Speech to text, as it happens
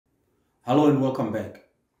Hello and welcome back.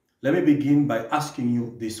 Let me begin by asking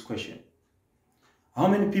you this question. How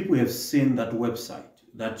many people have seen that website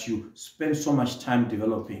that you spend so much time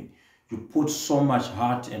developing? You put so much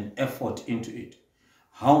heart and effort into it.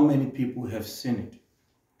 How many people have seen it?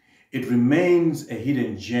 It remains a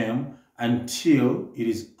hidden gem until it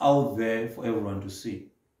is out there for everyone to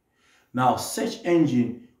see. Now, search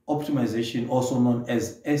engine optimization, also known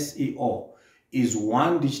as SEO, is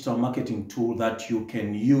one digital marketing tool that you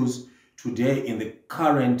can use today in the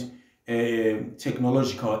current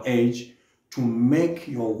technological age to make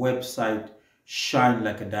your website shine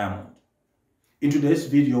like a diamond. In today's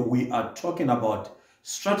video, we are talking about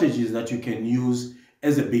strategies that you can use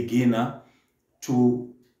as a beginner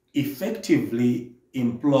to effectively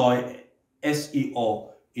employ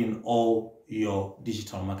SEO in all your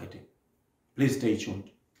digital marketing. Please stay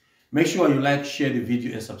tuned. Make sure you like, share the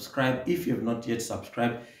video, and subscribe if you have not yet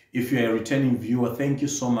subscribed. If you're a returning viewer, thank you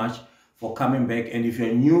so much for coming back. And if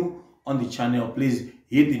you're new on the channel, please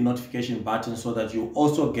hit the notification button so that you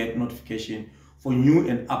also get notification for new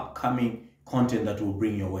and upcoming content that will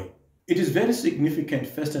bring your way. It is very significant,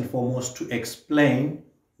 first and foremost, to explain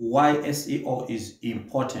why SEO is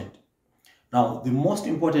important. Now, the most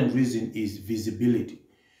important reason is visibility.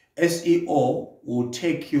 SEO will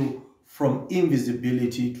take you from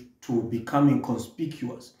invisibility to becoming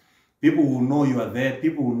conspicuous. People will know you are there.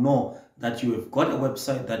 People will know that you have got a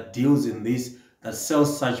website that deals in this, that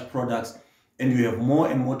sells such products, and you have more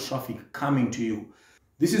and more traffic coming to you.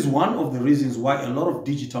 This is one of the reasons why a lot of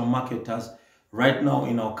digital marketers right now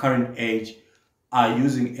in our current age are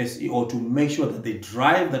using SEO to make sure that they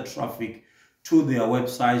drive the traffic to their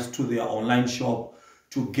websites, to their online shop,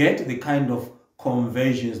 to get the kind of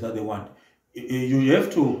conversions that they want. You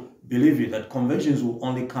have to believe it that conversions will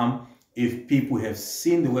only come if people have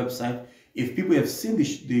seen the website, if people have seen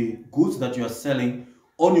the goods that you are selling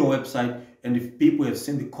on your website, and if people have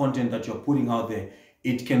seen the content that you're putting out there.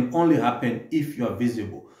 It can only happen if you are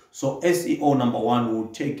visible. So SEO, number one, will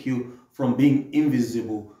take you from being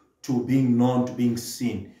invisible to being known, to being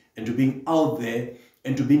seen, and to being out there,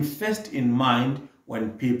 and to being first in mind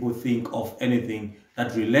when people think of anything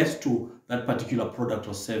that relates to that particular product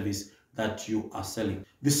or service that you are selling.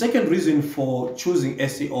 The second reason for choosing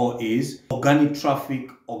SEO is organic traffic,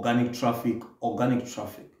 organic traffic, organic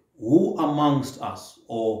traffic. Who amongst us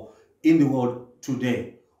or in the world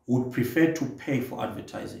today would prefer to pay for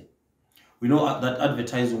advertising? We know that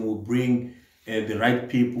advertising will bring the right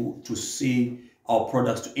people to see our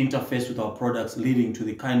products, to interface with our products, leading to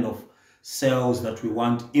the kind of sales that we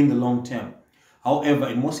want in the long term. However,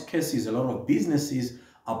 in most cases, a lot of businesses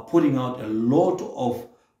are putting out a lot of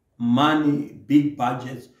money, big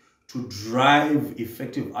budgets to drive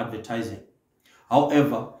effective advertising.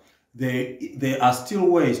 However, there are still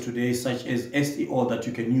ways today, such as SEO, that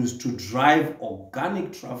you can use to drive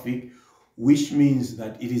organic traffic, which means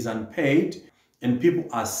that it is unpaid and people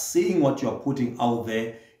are seeing what you're putting out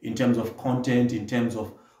there in terms of content, in terms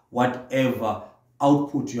of whatever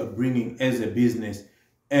output you're bringing as a business,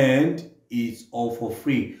 and it's all for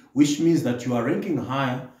free, which means that you are ranking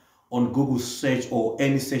higher on Google search or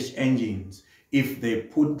any search engines if they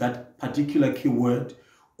put that particular keyword,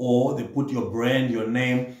 or they put your brand, your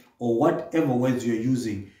name, or whatever words you're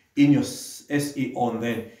using in your SEO, and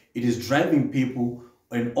then it is driving people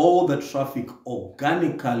and all the traffic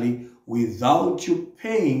organically without you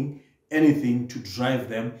paying anything to drive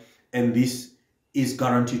them. And this is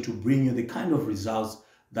guaranteed to bring you the kind of results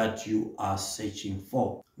that you are searching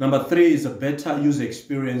for. Number three is a better user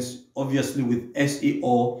experience. Obviously, with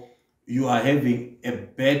SEO, you are having a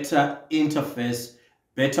better interface,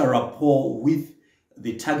 better rapport with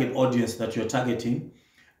the target audience that you're targeting.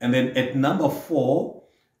 And then at number four,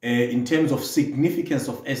 in terms of significance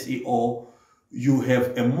of SEO, you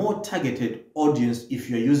have a more targeted audience if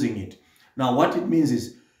you're using it. Now, what it means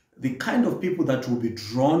is the kind of people that will be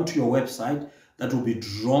drawn to your website, that will be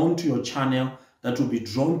drawn to your channel, that will be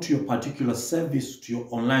drawn to your particular service, to your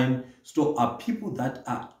online store, are people that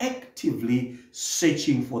are actively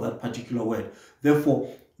searching for that particular word.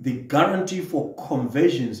 Therefore, the guarantee for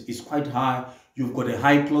conversions is quite high. You've got a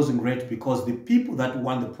high closing rate because the people that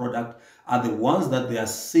want the product are the ones that they are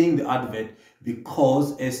seeing the advert,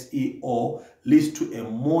 because SEO leads to a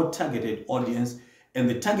more targeted audience. And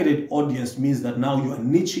the targeted audience means that now you are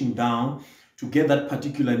niching down to get that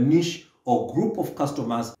particular niche or group of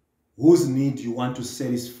customers whose need you want to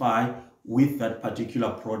satisfy with that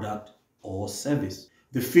particular product or service.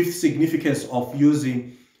 The fifth significance of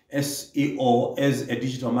using SEO as a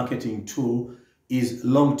digital marketing tool is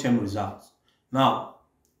long-term results. Now,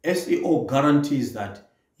 SEO guarantees that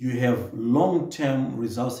you have long-term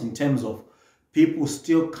results in terms of people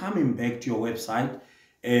still coming back to your website,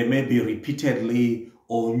 maybe repeatedly,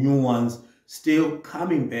 or new ones still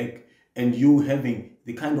coming back, and you having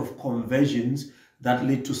the kind of conversions that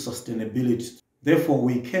lead to sustainability. Therefore,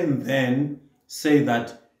 we can then say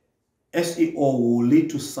that SEO will lead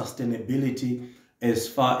to sustainability as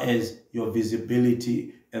far as your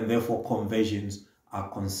visibility and therefore conversions are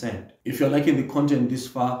concerned. If you're liking the content this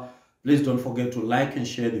far, please don't forget to like and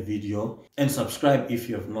share the video, and subscribe if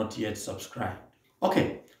you have not yet subscribed.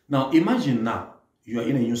 Okay, now imagine now you are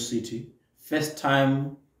in a new city, first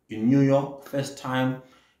time in New York, first time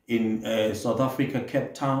in South Africa,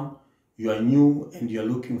 Cape Town. You are new and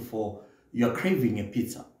you're craving a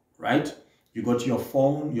pizza, right? You got your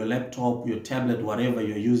phone, your laptop, your tablet, whatever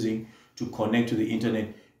you're using to connect to the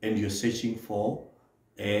internet, and you're searching for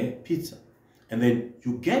a pizza. And then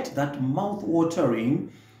you get that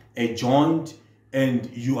mouth-watering a joint, and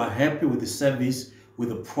you are happy with the service, with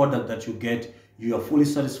the product that you get. You are fully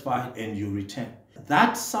satisfied and you return.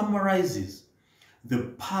 That summarizes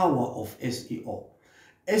the power of SEO.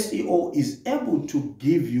 SEO is able to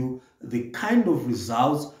give you the kind of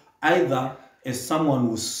results, either as someone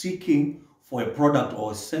who's seeking for a product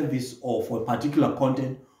or a service or for a particular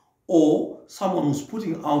content, or someone who's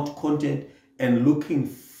putting out content and looking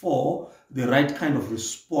for the right kind of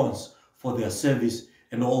response for their service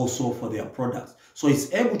and also for their products. So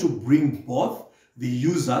it's able to bring both the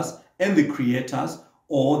users and the creators,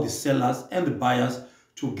 or the sellers and the buyers,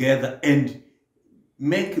 together and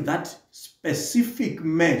make that specific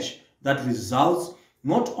match that results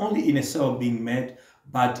not only in a sale being made,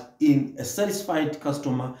 but in a satisfied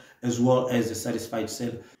customer as well as a satisfied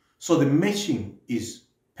seller. So the matching is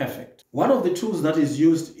perfect. One of the tools that is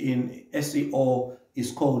used in SEO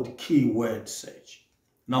is called keyword search.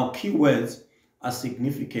 Now, keywords are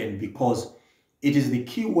significant because it is the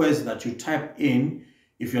keywords that you type in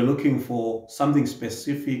if you're looking for something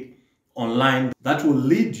specific online that will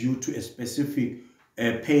lead you to a specific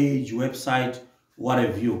page, website, what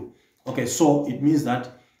have you. Okay, so it means that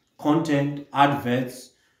content,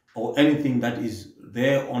 adverts, or anything that is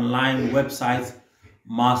there online, websites,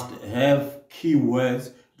 must have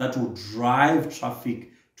keywords that will drive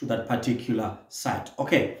traffic to that particular site.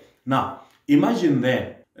 Okay, now imagine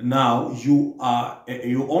then, now you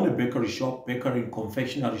own a bakery shop, bakery and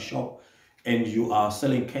confectionery shop, and you are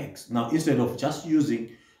selling cakes. Now, instead of just using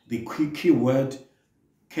the keyword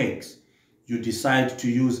cakes, you decide to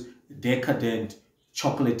use decadent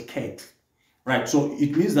chocolate cakes, right? So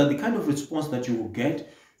it means that the kind of response that you will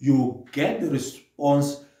get the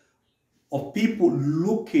response of people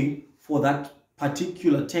looking for that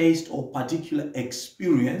particular taste or particular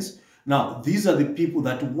experience. Now, these are the people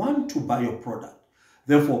that want to buy your product.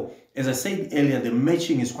 Therefore, as I said earlier, the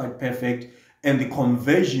matching is quite perfect, and the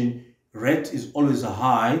conversion rate is always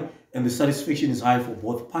high, and the satisfaction is high for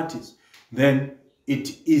both parties. Then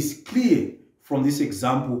it is clear from this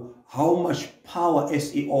example how much power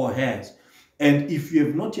SEO has. And if you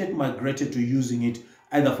have not yet migrated to using it,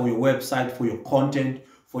 either for your website, for your content,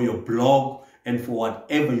 for your blog, and for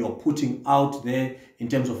whatever you're putting out there in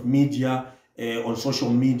terms of media, on social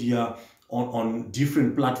media, on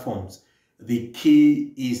different platforms, the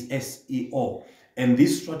key is SEO. And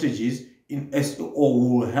these strategies in SEO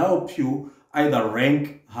will help you either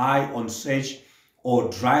rank high on search or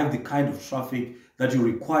drive the kind of traffic that you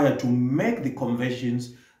require to make the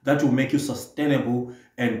conversions that will make you sustainable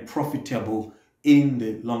and profitable in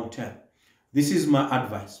the long term. This is my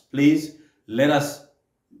advice. Please let us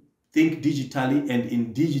think digitally, and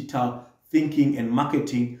in digital thinking and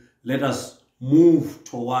marketing, let us move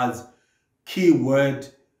towards keyword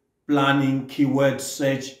planning, keyword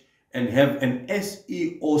search, and have an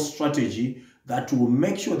SEO strategy that will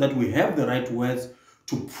make sure that we have the right words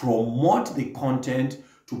to promote the content,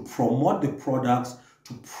 to promote the products,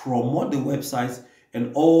 to promote the websites,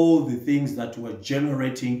 and all the things that we're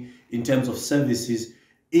generating in terms of services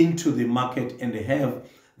into the market, and they have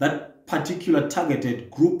that particular targeted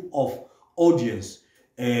group of audience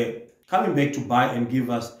coming back to buy and give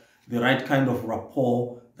us the right kind of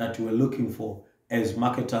rapport that we're looking for as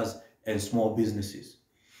marketers and small businesses.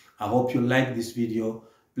 I hope you like this video.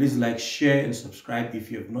 Please like, share, and subscribe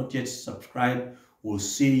if you have not yet subscribed. We'll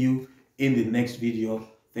see you in the next video.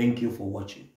 Thank you for watching.